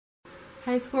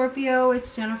Hi Scorpio,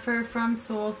 it's Jennifer from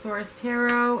Soul Source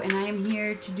Tarot, and I am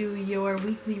here to do your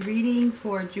weekly reading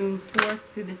for June 4th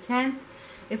through the 10th.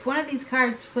 If one of these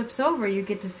cards flips over, you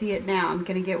get to see it now. I'm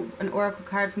going to get an oracle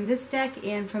card from this deck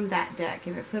and from that deck.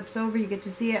 If it flips over, you get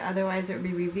to see it. Otherwise, it will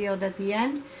be revealed at the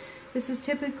end. This is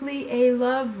typically a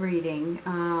love reading.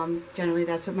 Generally,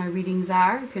 that's what my readings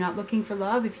are. If you're not looking for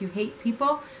love, if you hate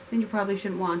people, then you probably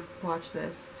shouldn't watch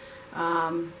this.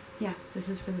 Yeah, this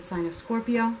is for the sign of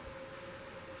Scorpio.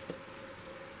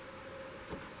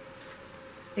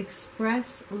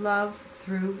 Express love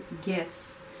through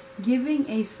gifts. Giving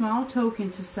a small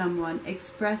token to someone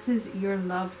expresses your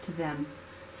love to them.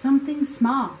 Something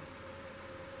small.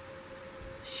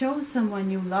 Show someone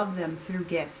you love them through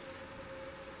gifts.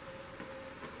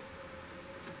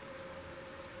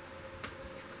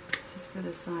 This is for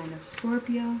the sign of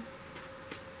Scorpio.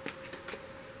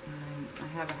 I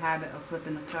have a habit of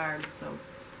flipping the cards, so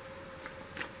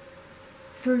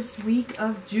first week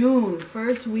of June.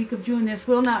 First week of June. This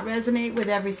will not resonate with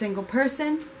every single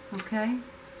person. Okay?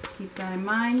 Just keep that in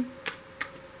mind.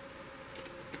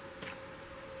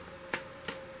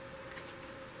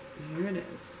 Here it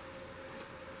is.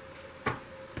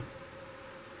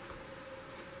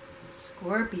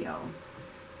 Scorpio.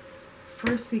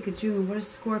 First week of June. What does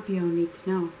Scorpio need to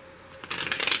know?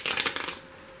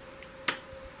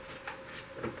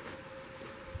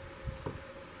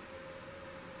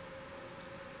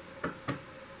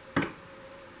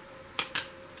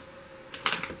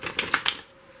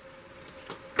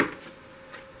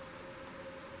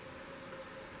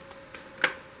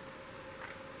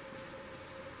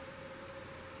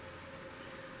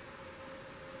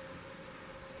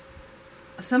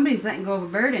 Somebody's letting go of a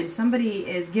burden. Somebody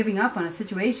is giving up on a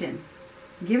situation.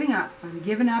 Giving up. I'm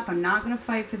giving up. I'm not going to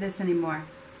fight for this anymore.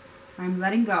 I'm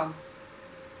letting go.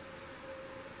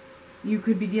 You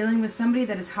could be dealing with somebody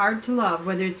that is hard to love,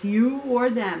 whether it's you or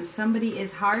them. Somebody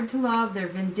is hard to love. They're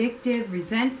vindictive,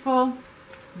 resentful,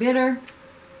 bitter.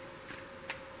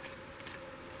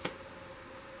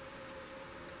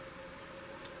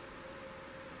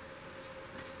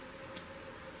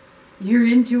 Your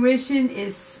intuition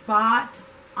is spot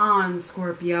on,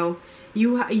 Scorpio.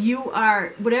 You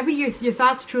are, whatever your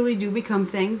thoughts truly do become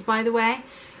things, by the way.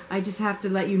 I just have to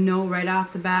let you know right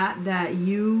off the bat that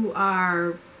you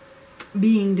are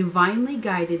being divinely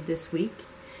guided this week.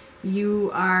 You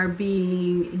are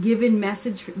being given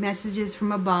messages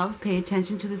from above. Pay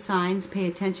attention to the signs. Pay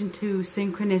attention to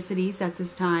synchronicities at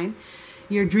this time.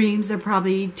 Your dreams are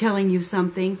probably telling you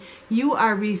something. You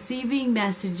are receiving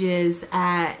messages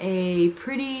at a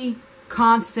pretty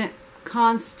constant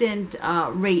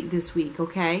rate this week,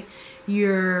 okay?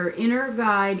 Your inner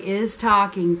guide is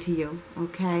talking to you,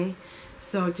 okay?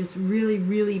 So just really,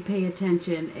 really pay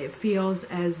attention. It feels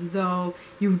as though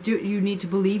you need to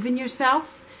believe in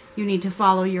yourself. You need to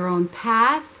follow your own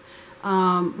path.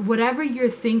 Whatever you're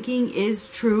thinking is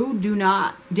true. Do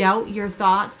not doubt your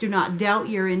thoughts. Do not doubt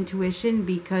your intuition,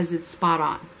 because it's spot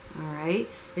on. All right?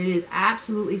 It is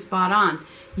absolutely spot on.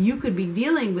 You could be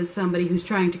dealing with somebody who's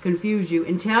trying to confuse you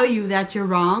and tell you that you're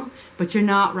wrong, but you're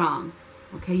not wrong.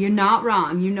 Okay? You're not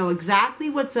wrong. You know exactly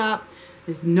what's up.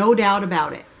 There's no doubt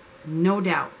about it. No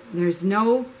doubt. There's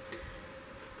no...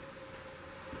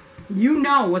 You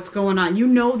know what's going on. You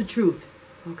know the truth.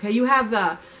 Okay? You have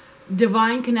the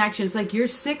divine connections. Like your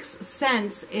sixth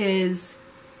sense is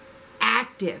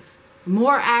active.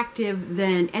 More active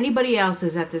than anybody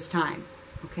else's at this time.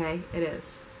 Okay? It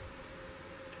is.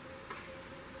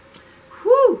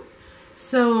 Whew!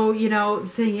 So, you know, the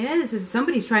thing is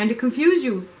somebody's trying to confuse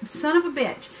you. Son of a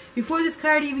bitch. Before this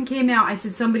card even came out, I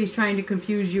said somebody's trying to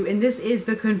confuse you, and this is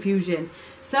the confusion.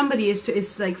 Somebody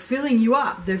is like filling you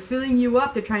up. They're filling you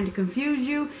up. They're trying to confuse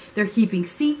you. They're keeping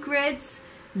secrets.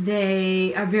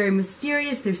 They are very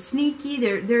mysterious. They're sneaky.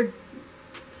 They're,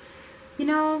 you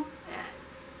know,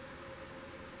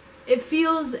 it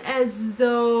feels as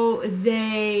though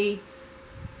they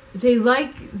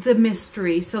like the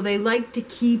mystery, so they like to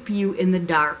keep you in the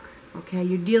dark. Okay,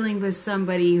 you're dealing with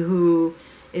somebody who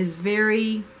is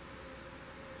very,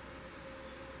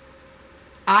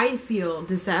 I feel,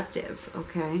 deceptive.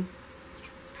 Okay.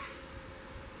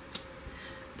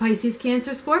 Pisces,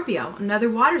 Cancer, Scorpio, another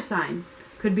water sign.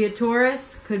 Could be a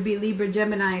Taurus, could be Libra,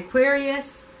 Gemini,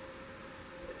 Aquarius.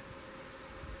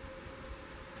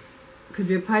 Could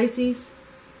be a Pisces.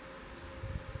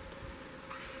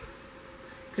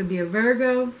 Could be a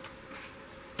Virgo.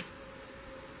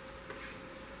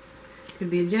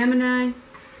 Could be a Gemini.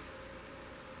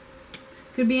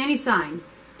 Could be any sign.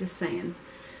 Just saying.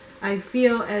 I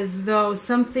feel as though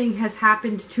something has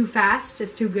happened too fast,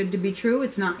 just too good to be true.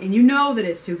 It's not, and you know that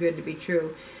it's too good to be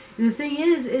true. And the thing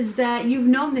is that you've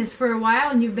known this for a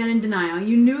while and you've been in denial.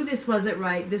 You knew this wasn't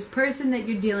right. This person that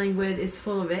you're dealing with is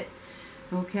full of it.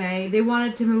 Okay? They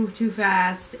wanted to move too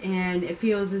fast, and it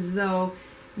feels as though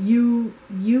your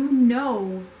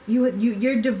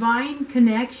divine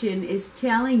connection is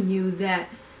telling you that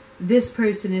this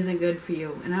person isn't good for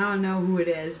you. And I don't know who it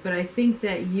is, but I think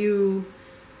that the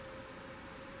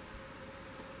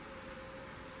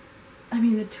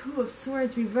Two of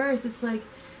Swords reversed, it's like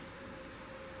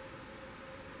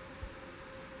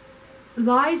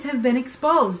lies have been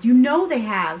exposed. You know they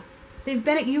have.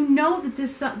 You know that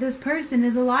this person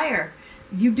is a liar.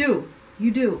 You do.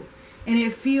 And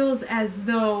it feels as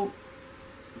though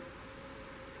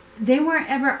they weren't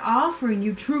ever offering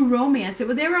you true romance.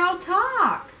 They were all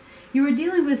talk. You were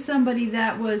dealing with somebody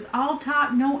that was all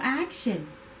talk, no action.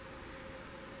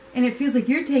 And it feels like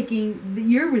you're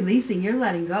releasing, you're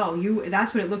letting go.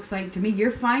 That's what it looks like to me. You're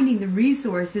finding the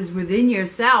resources within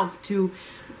yourself to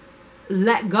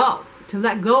let go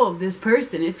of this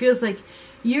person. It feels like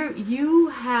you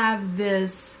have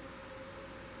this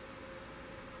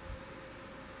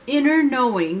inner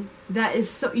knowing that is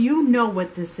so, you know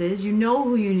what this is. You know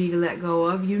who you need to let go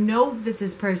of. You know that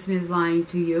this person is lying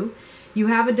to you. You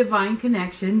have a divine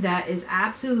connection that is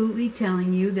absolutely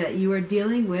telling you that you are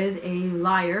dealing with a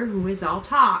liar who is all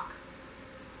talk.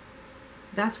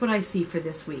 That's what I see for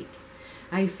this week.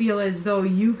 I feel as though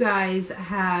you guys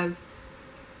have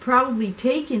probably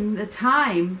taken the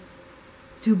time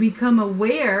to become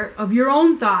aware of your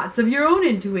own thoughts, of your own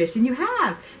intuition. You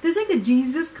have. There's like a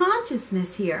Jesus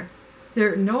consciousness here.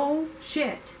 No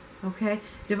shit. Okay?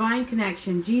 Divine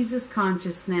connection, Jesus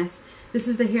consciousness. This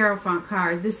is the Hierophant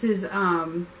card. This is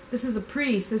a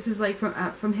priest. This is like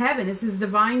from heaven. This is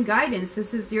divine guidance.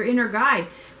 This is your inner guide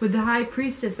with the High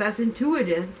Priestess. That's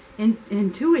intuitive.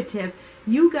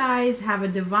 You guys have a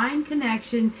divine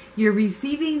connection. You're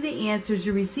receiving the answers.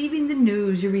 You're receiving the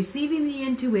news. You're receiving the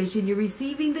intuition. You're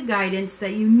receiving the guidance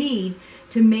that you need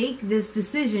to make this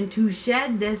decision to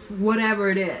shed this whatever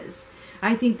it is.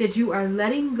 I think that you are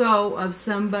letting go of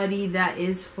somebody that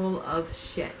is full of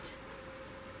shit.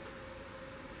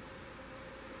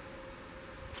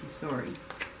 I'm sorry.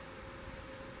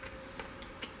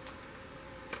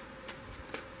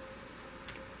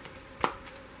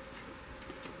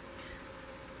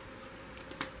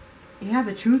 Yeah,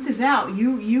 the truth is out.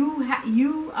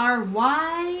 You are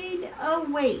wide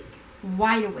awake,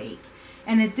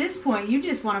 and at this point, you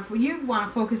just want to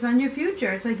focus on your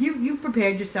future. It's like you've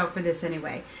prepared yourself for this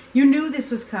anyway. You knew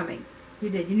this was coming. You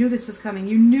did. You knew this was coming.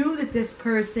 You knew that this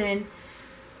person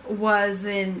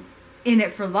wasn't in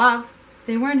it for love.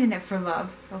 They weren't in it for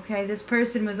love. Okay, this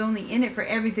person was only in it for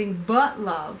everything but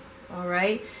love. All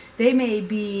right, they may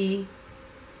be.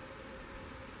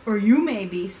 Or you may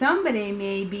be, somebody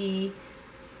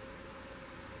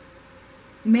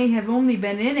may have only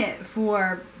been in it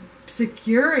for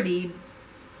security,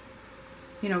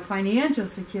 financial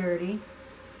security.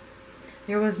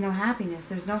 There was no happiness.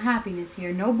 There's no happiness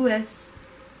here. No bliss.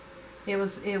 It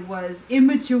was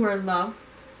immature love.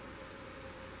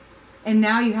 And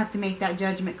now you have to make that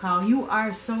judgment call. You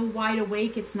are so wide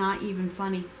awake, it's not even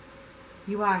funny.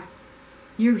 You are.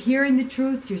 You're hearing the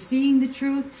truth. You're seeing the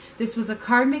truth. This was a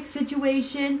karmic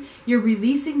situation. You're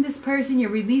releasing this person.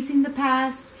 You're releasing the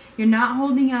past. You're not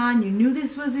holding on. You knew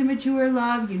this was immature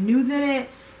love. You knew that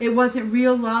it wasn't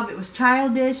real love. It was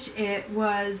childish. And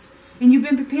you've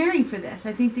been preparing for this.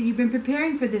 I think that you've been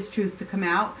preparing for this truth to come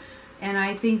out. And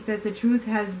I think that the truth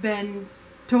has been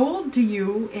told to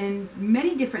you in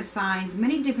many different signs,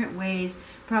 many different ways,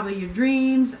 probably your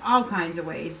dreams, all kinds of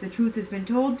ways. The truth has been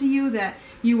told to you that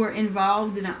you were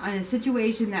involved in a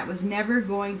situation that was never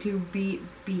going to be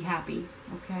happy,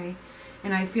 okay?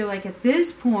 And I feel like at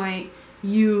this point,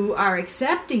 you are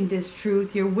accepting this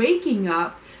truth. You're waking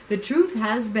up. The truth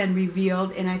has been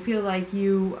revealed, and I feel like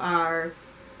you are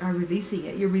releasing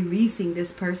it. You're releasing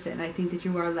this person. I think that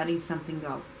you are letting something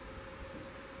go.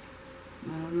 I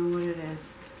don't know what it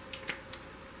is.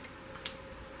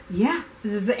 Yeah,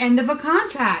 this is the end of a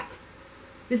contract.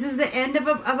 This is the end of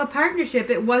a partnership.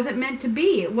 It wasn't meant to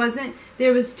be. It wasn't.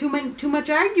 There was too much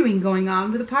arguing going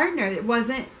on with a partner. It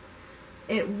wasn't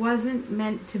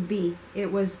meant to be.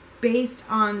 It was based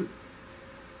on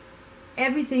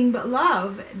everything but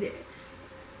love.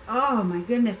 Oh my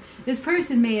goodness. This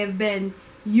person may have been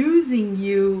using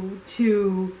you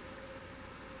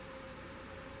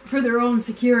for their own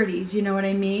securities. You know what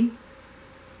I mean?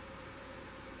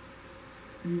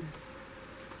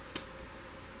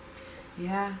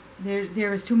 Yeah,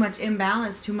 there was too much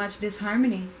imbalance, too much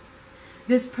disharmony.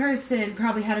 This person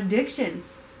probably had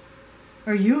addictions.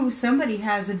 Or somebody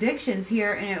has addictions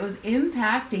here, and it was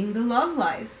impacting the love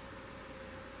life.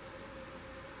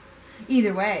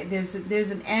 Either way, there's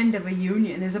an end of a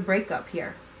union. There's a breakup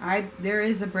here. There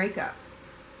is a breakup.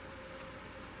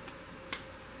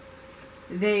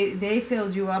 They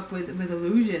filled you up with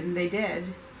illusion. They did.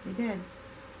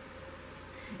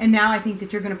 And now I think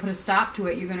that you're going to put a stop to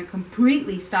it. You're going to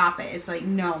completely stop it. It's like,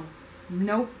 no.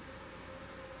 Nope.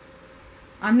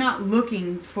 I'm not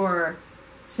looking for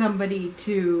somebody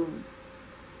to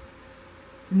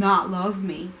not love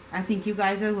me. I think you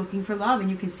guys are looking for love, and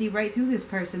you can see right through this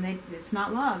person. It's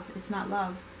not love. It's not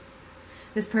love.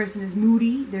 This person is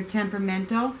moody. They're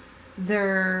temperamental.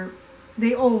 They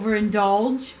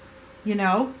overindulge. You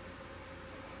know.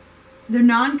 They're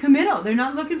non-committal. They're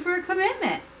not looking for a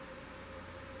commitment.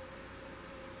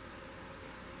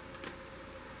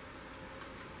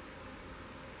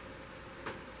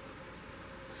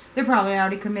 They're probably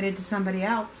already committed to somebody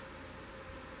else.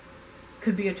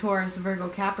 Could be a Taurus, Virgo,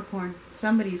 Capricorn.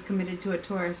 Somebody's committed to a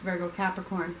Taurus, Virgo,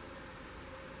 Capricorn.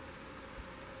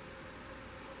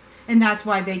 And that's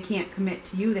why they can't commit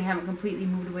to you. They haven't completely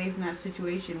moved away from that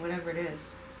situation, whatever it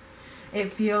is.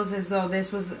 It feels as though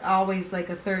this was always like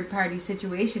a third-party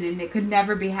situation, and it could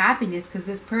never be happiness because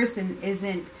this person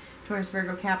isn't, Taurus,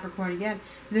 Virgo, Capricorn again,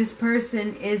 this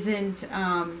person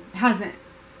hasn't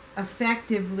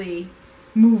effectively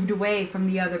moved away from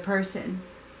the other person.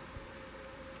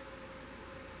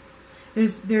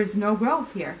 There's no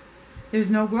growth here. There's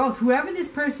no growth. Whoever this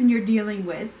person you're dealing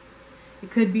with,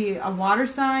 it could be a water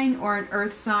sign or an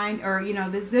earth sign, or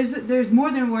there's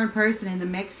more than one person in the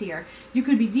mix here. You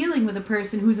could be dealing with a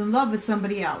person who's in love with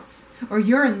somebody else, or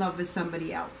you're in love with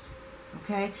somebody else.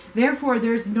 Okay? Therefore,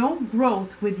 there's no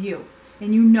growth with you,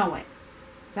 and you know it.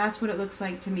 That's what it looks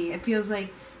like to me. It feels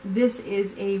like this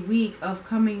is a week of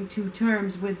coming to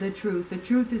terms with the truth. The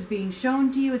truth is being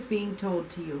shown to you. It's being told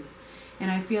to you.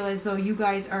 And I feel as though you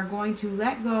guys are going to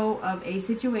let go of a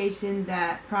situation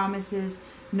that promises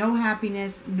no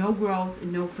happiness, no growth,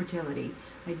 and no fertility.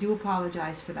 I do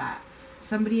apologize for that.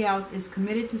 Somebody else is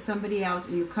committed to somebody else,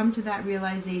 and you come to that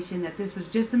realization that this was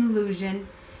just an illusion,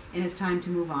 and it's time to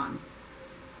move on.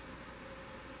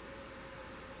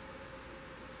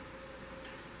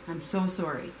 I'm so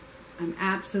sorry. I'm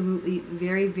absolutely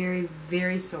very, very,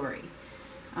 very sorry.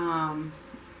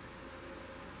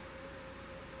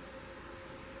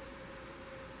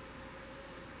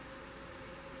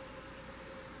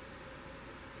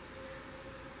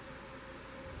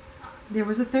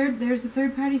 There's a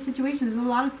third party situation.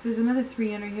 There's another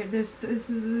 3 under here. There's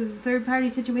a third party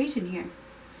situation here.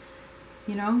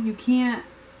 You know, you can't,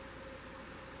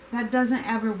 that doesn't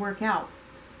ever work out.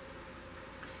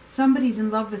 Somebody's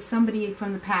in love with somebody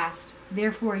from the past.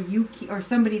 Therefore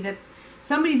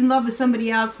somebody's in love with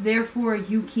somebody else, therefore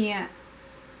you can't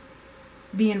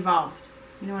be involved.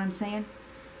 You know what I'm saying?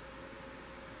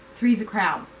 3's a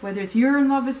crowd. Whether it's you're in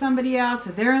love with somebody else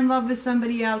or they're in love with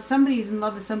somebody else, somebody's in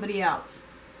love with somebody else.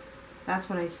 That's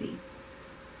what I see.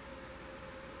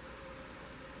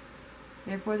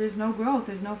 Therefore, there's no growth.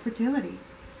 There's no fertility.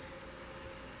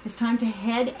 It's time to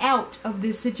head out of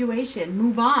this situation.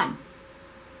 Move on.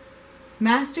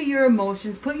 Master your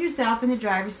emotions. Put yourself in the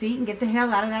driver's seat and get the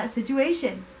hell out of that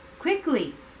situation.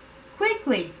 Quickly.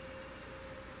 Quickly.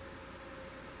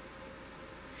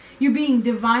 You're being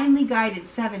divinely guided.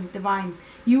 7, divine.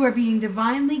 You are being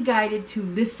divinely guided to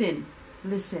listen.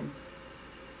 Listen.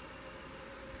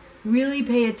 Really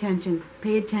pay attention.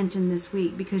 Pay attention this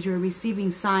week because you're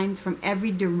receiving signs from every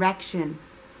direction.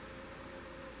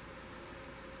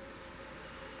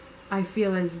 I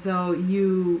feel as though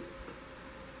you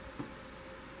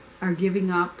are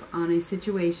giving up on a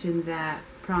situation that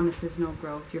promises no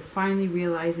growth. You're finally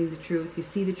realizing the truth. You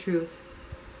see the truth.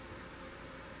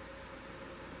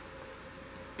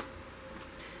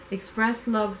 Express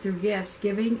love through gifts.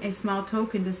 Giving a small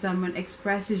token to someone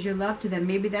expresses your love to them.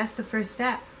 Maybe that's the first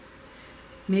step.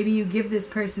 Maybe you give this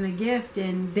person a gift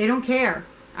and they don't care.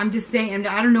 I'm just saying,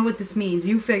 I don't know what this means.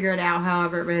 You figure it out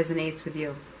however it resonates with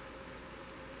you.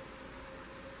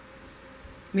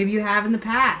 Maybe you have in the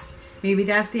past. Maybe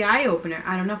that's the eye-opener.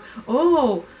 I don't know.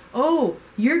 Oh,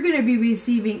 you're going to be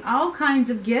receiving all kinds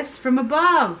of gifts from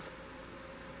above.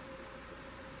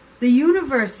 The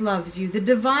universe loves you. The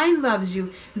divine loves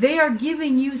you. They are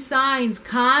giving you signs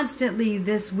constantly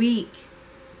this week.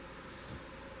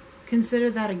 Consider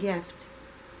that a gift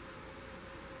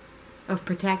of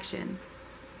protection.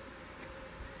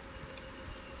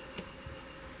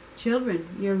 Children,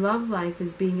 your love life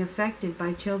is being affected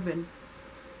by children.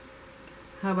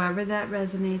 However that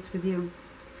resonates with you.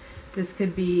 This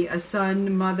could be a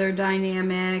son-mother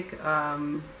dynamic,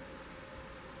 a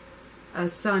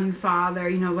son-father,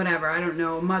 you know, whatever. I don't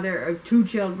know, mother or two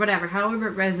children, whatever. However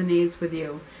it resonates with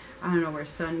you. I don't know where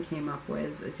son came up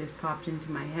with. It just popped into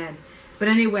my head. But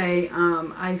anyway,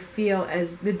 I feel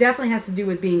as it definitely has to do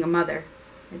with being a mother.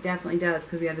 It definitely does,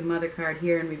 because we have the mother card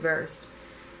here in reversed.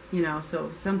 You know,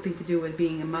 so something to do with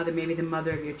being a mother, maybe the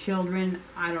mother of your children,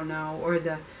 I don't know, or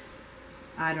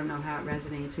I don't know how it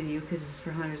resonates with you, because it's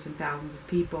for hundreds and thousands of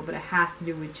people, but it has to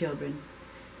do with children.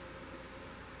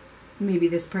 Maybe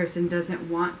this person doesn't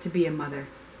want to be a mother.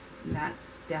 That's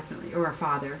definitely, or a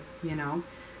father, you know.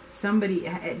 Somebody,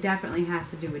 it definitely has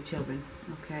to do with children,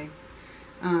 okay?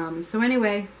 So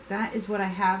anyway, that is what I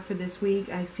have for this week.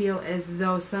 I feel as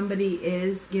though somebody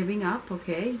is giving up,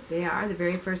 okay? They are, the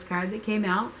very first card that came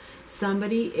out.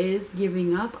 Somebody is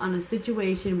giving up on a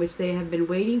situation which they have been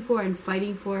waiting for and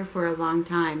fighting for a long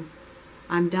time.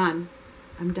 I'm done.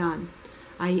 I'm done.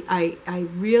 I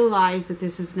realize that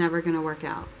this is never going to work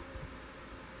out.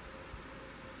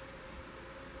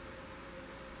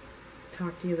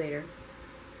 Talk to you later.